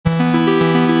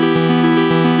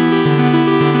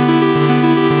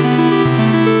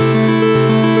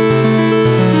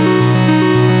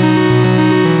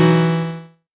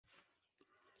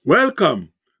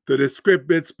Welcome to the Script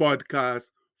Bits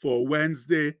podcast for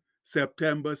Wednesday,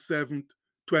 September 7th,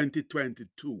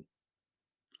 2022.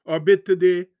 Our bit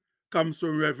today comes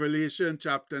from Revelation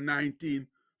chapter 19,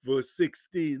 verse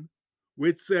 16,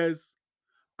 which says,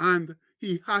 "And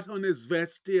he had on his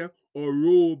vesture or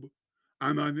robe,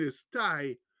 and on his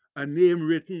thigh a name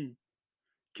written,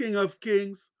 King of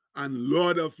Kings and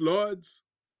Lord of Lords."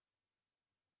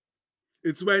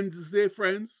 It's Wednesday,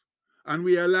 friends, and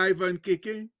we are alive and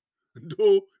kicking,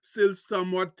 though still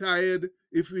somewhat tired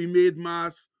if we made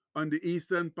mass on the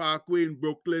Eastern Parkway in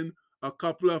Brooklyn a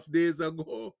couple of days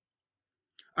ago.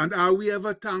 And are we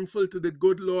ever thankful to the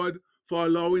good Lord for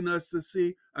allowing us to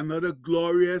see another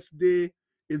glorious day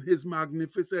in his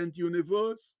magnificent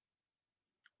universe?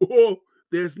 Oh,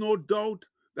 there's no doubt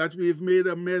that we've made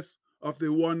a mess of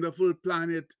the wonderful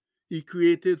planet he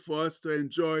created for us to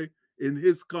enjoy in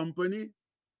his company.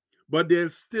 But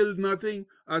there's still nothing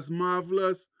as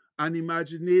marvelous and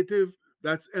imaginative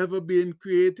that's ever been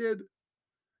created,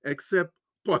 except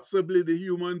possibly the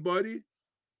human body.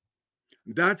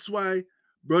 That's why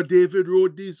Brother David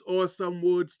wrote these awesome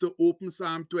words to open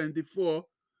Psalm 24,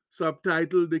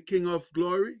 subtitled The King of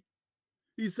Glory.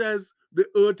 He says, "The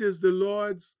earth is the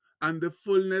Lord's and the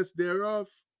fullness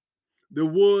thereof, the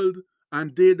world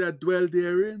and they that dwell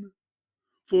therein.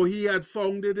 For he had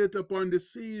founded it upon the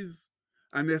seas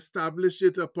and established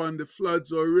it upon the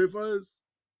floods or rivers.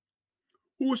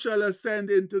 Who shall ascend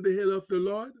into the hill of the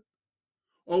Lord?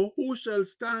 Or who shall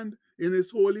stand in his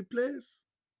holy place?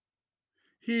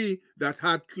 He that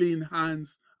had clean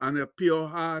hands and a pure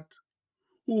heart,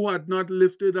 who had not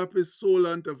lifted up his soul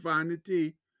unto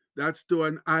vanity, that's to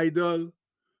an idol,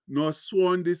 nor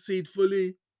sworn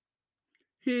deceitfully,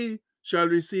 he shall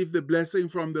receive the blessing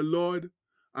from the Lord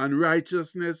and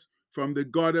righteousness from the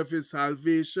God of his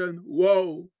salvation."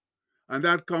 Whoa! And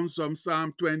that comes from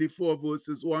Psalm 24,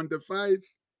 verses 1 to 5.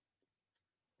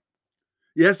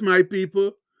 Yes, my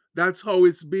people, that's how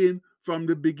it's been from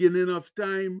the beginning of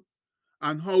time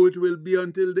and how it will be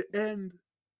until the end.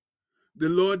 The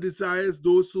Lord desires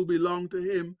those who belong to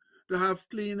him to have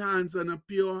clean hands and a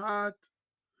pure heart,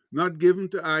 not given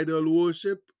to idol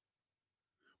worship.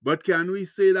 But can we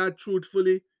say that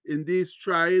truthfully in these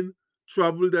trying,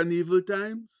 troubled, and evil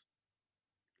times?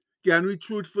 Can we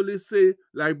truthfully say,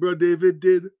 like Brother David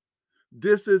did,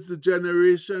 "This is the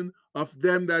generation of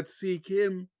them that seek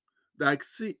him, that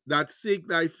seek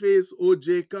thy face, O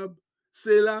Jacob,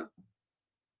 Selah"?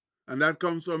 And that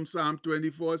comes from Psalm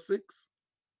 24:6.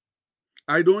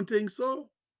 I don't think so.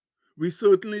 We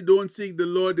certainly don't seek the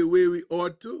Lord the way we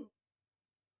ought to.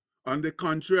 On the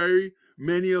contrary,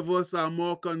 many of us are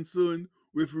more concerned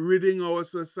with ridding our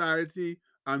society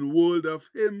and world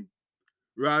of him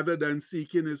rather than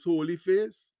seeking his holy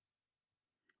face.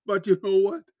 But you know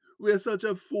what? We're such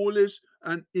a foolish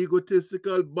and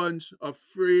egotistical bunch of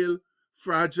frail,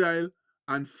 fragile,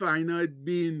 and finite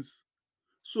beings,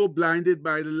 so blinded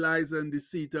by the lies and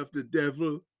deceit of the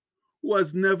devil, who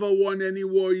has never won any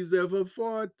war he's ever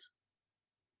fought.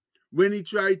 When he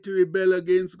tried to rebel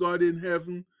against God in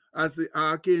heaven as the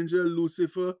archangel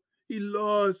Lucifer, he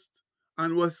lost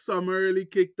and was summarily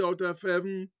kicked out of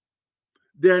heaven.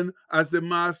 Then, as the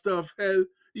master of hell,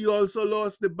 he also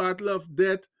lost the battle of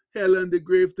death, hell, and the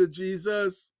grave to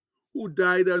Jesus, who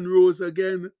died and rose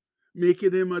again,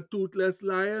 making him a toothless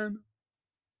lion.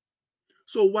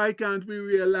 So why can't we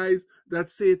realize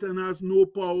that Satan has no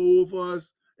power over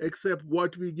us except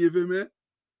what we give him?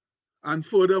 And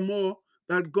furthermore,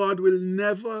 that God will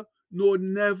never, no,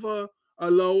 never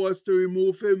allow us to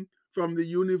remove him from the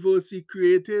universe he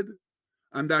created,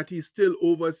 and that he still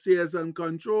oversees and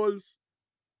controls.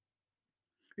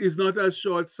 He's not as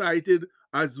short-sighted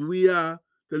as we are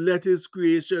to let his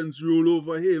creations rule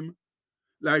over him,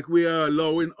 like we are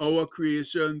allowing our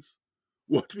creations,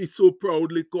 what we so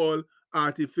proudly call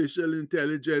artificial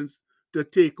intelligence, to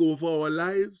take over our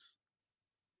lives.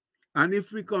 And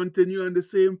if we continue on the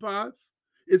same path,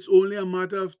 it's only a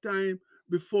matter of time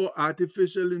before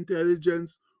artificial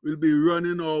intelligence will be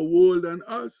running our world and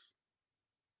us.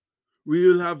 We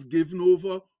will have given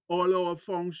over all our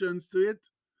functions to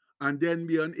it and then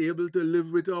be unable to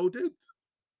live without it.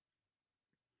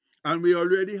 And we're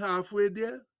already halfway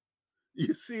there.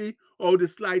 You see how the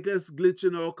slightest glitch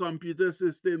in our computer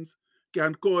systems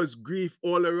can cause grief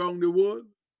all around the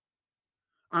world?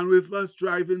 And with us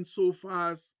driving so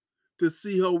fast to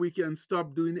see how we can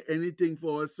stop doing anything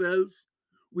for ourselves,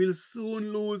 we'll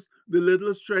soon lose the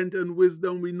little strength and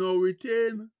wisdom we now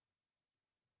retain.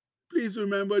 Please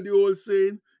remember the old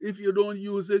saying, if you don't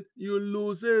use it, you'll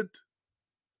lose it.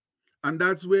 And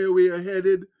that's where we are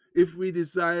headed if we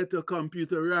desire to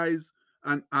computerize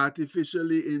and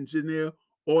artificially engineer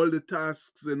all the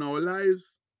tasks in our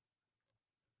lives.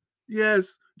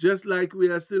 Yes, just like we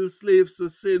are still slaves to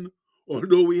sin,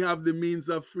 although we have the means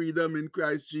of freedom in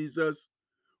Christ Jesus,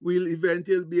 we'll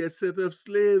eventually be a set of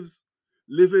slaves,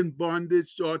 live in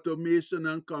bondage to automation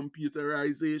and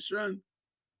computerization.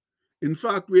 In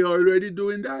fact, we're already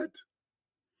doing that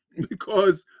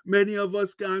because many of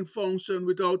us can't function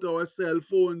without our cell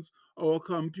phones, our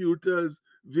computers,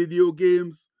 video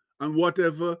games, and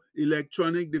whatever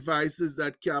electronic devices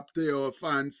that capture our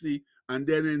fancy and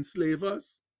then enslave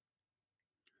us.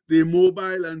 The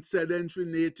mobile and sedentary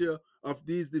nature of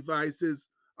these devices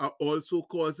are also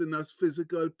causing us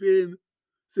physical pain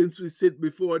since we sit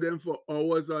before them for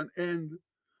hours on end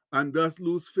and thus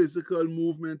lose physical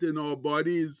movement in our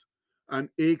bodies and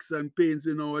aches and pains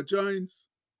in our joints.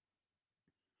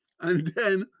 And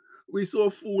then we so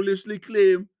foolishly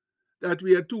claim that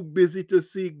we are too busy to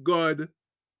seek God.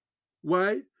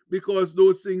 Why? Because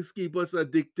those things keep us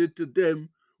addicted to them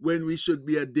when we should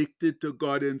be addicted to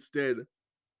God instead.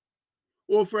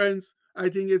 Oh, friends, I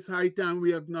think it's high time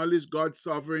we acknowledge God's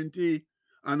sovereignty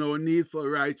and our need for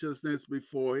righteousness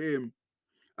before Him,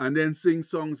 and then sing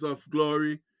songs of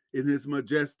glory in His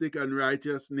majestic and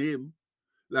righteous name,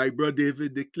 like Brother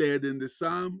David declared in the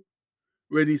Psalm,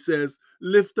 when he says,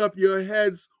 "Lift up your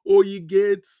heads, O ye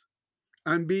gates,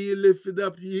 and be ye lifted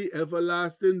up, ye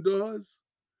everlasting doors,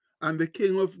 and the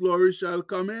King of glory shall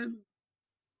come in."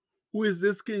 Who is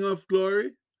this King of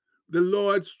glory? The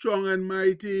Lord strong and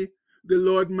mighty, the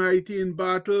Lord mighty in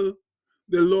battle,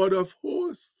 the Lord of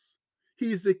hosts.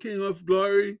 He's the King of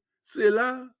glory,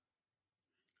 Selah.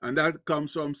 And that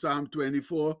comes from Psalm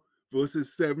 24,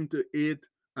 verses 7 to 8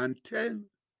 and 10.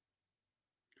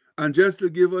 And just to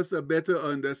give us a better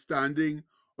understanding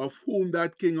of whom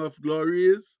that King of glory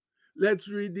is, let's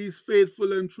read these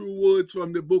faithful and true words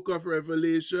from the book of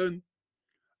Revelation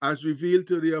as revealed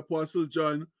to the Apostle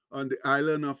John on the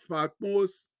island of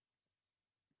Patmos.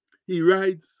 He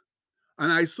writes,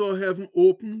 "And I saw heaven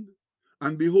opened,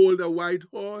 and behold, a white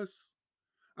horse,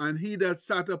 and he that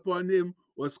sat upon him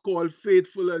was called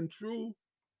Faithful and True,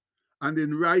 and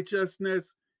in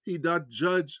righteousness he doth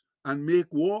judge and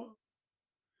make war.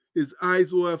 His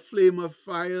eyes were a flame of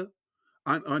fire,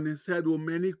 and on his head were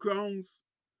many crowns,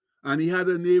 and he had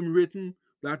a name written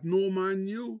that no man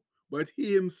knew but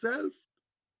he himself.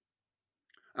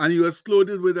 And he was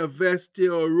clothed with a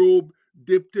vesture or robe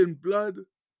dipped in blood,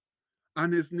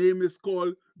 and his name is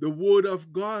called the Word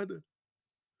of God.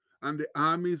 And the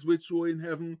armies which were in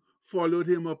heaven followed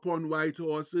him upon white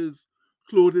horses,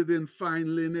 clothed in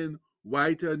fine linen,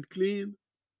 white and clean.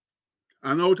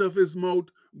 And out of his mouth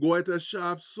goeth a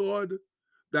sharp sword,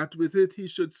 that with it he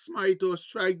should smite or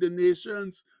strike the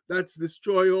nations, that's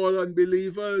destroy all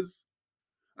unbelievers.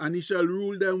 And he shall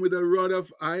rule them with a rod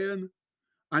of iron,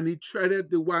 and he treadeth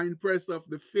the winepress of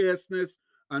the fierceness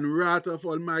and wrath of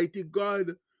Almighty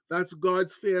God. That's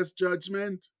God's fierce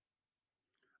judgment.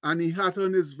 And he hath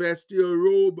on his vesture a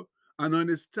robe, and on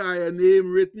his thigh a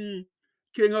name written,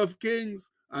 King of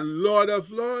Kings and Lord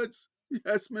of Lords.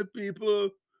 Yes, my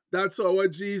people, that's our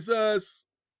Jesus.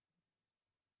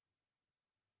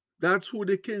 That's who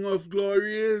the King of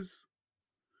Glory is.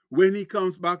 When he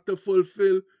comes back to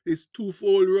fulfill his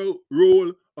twofold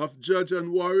role of judge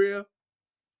and warrior,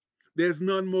 there's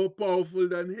none more powerful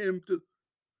than him.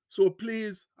 So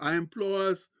please, I implore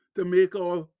us to make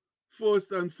our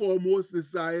first and foremost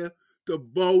desire to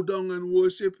bow down and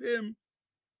worship him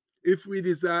if we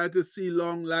desire to see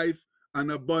long life and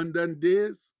abundant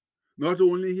days, not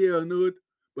only here on earth,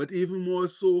 but even more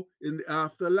so in the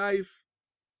afterlife,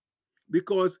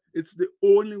 because it's the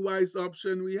only wise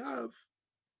option we have.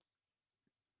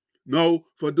 Now,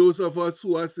 for those of us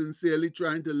who are sincerely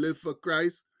trying to live for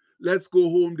Christ, let's go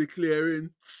home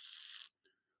declaring,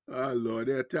 oh Lord,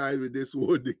 they're tired with this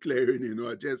word declaring,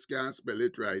 I just can't spell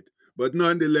it right. But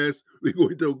nonetheless, we're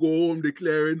going to go home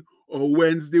declaring our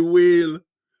Wednesday wail,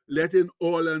 letting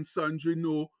all and sundry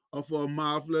know of our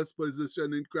marvelous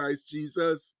position in Christ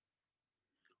Jesus.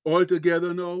 All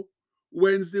together now,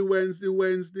 Wednesday, Wednesday,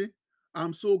 Wednesday.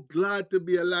 I'm so glad to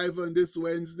be alive on this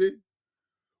Wednesday.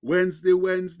 Wednesday,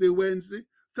 Wednesday, Wednesday.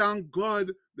 Thank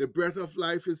God the breath of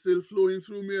life is still flowing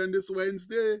through me on this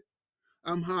Wednesday.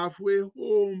 I'm halfway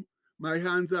home. My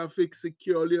hands are fixed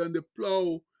securely on the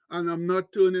plow, and I'm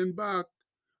not turning back.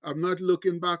 I'm not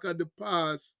looking back at the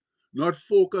past, not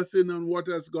focusing on what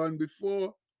has gone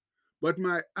before, but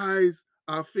my eyes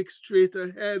are fixed straight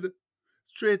ahead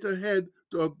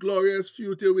to a glorious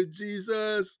future with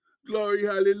Jesus. Glory,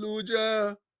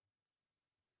 hallelujah.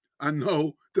 And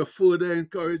now, to further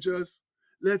encourage us,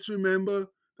 let's remember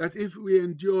that if we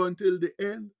endure until the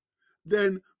end,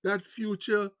 then that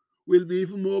future will be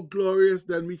even more glorious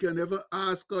than we can ever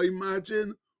ask or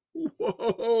imagine.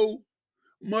 Whoa!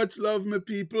 Much love, my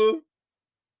people.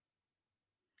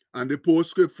 And the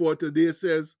postscript for today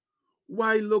says,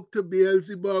 why look to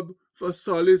Beelzebub for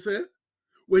solace,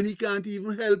 when he can't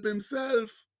even help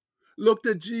himself? Look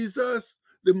to Jesus,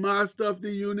 the master of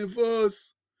the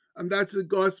universe. And that's the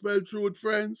gospel truth,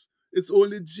 friends. It's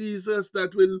only Jesus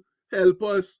that will help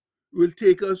us, will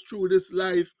take us through this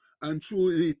life and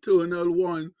through the eternal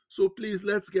one. So please,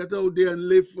 let's get out there and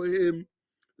live for him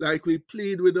like we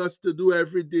plead with us to do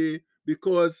every day,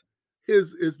 because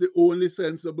his is the only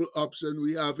sensible option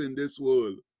we have in this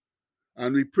world.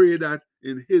 And we pray that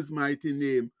in his mighty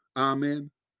name.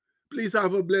 Amen. Please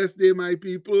have a blessed day, my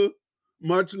people.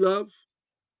 Much love.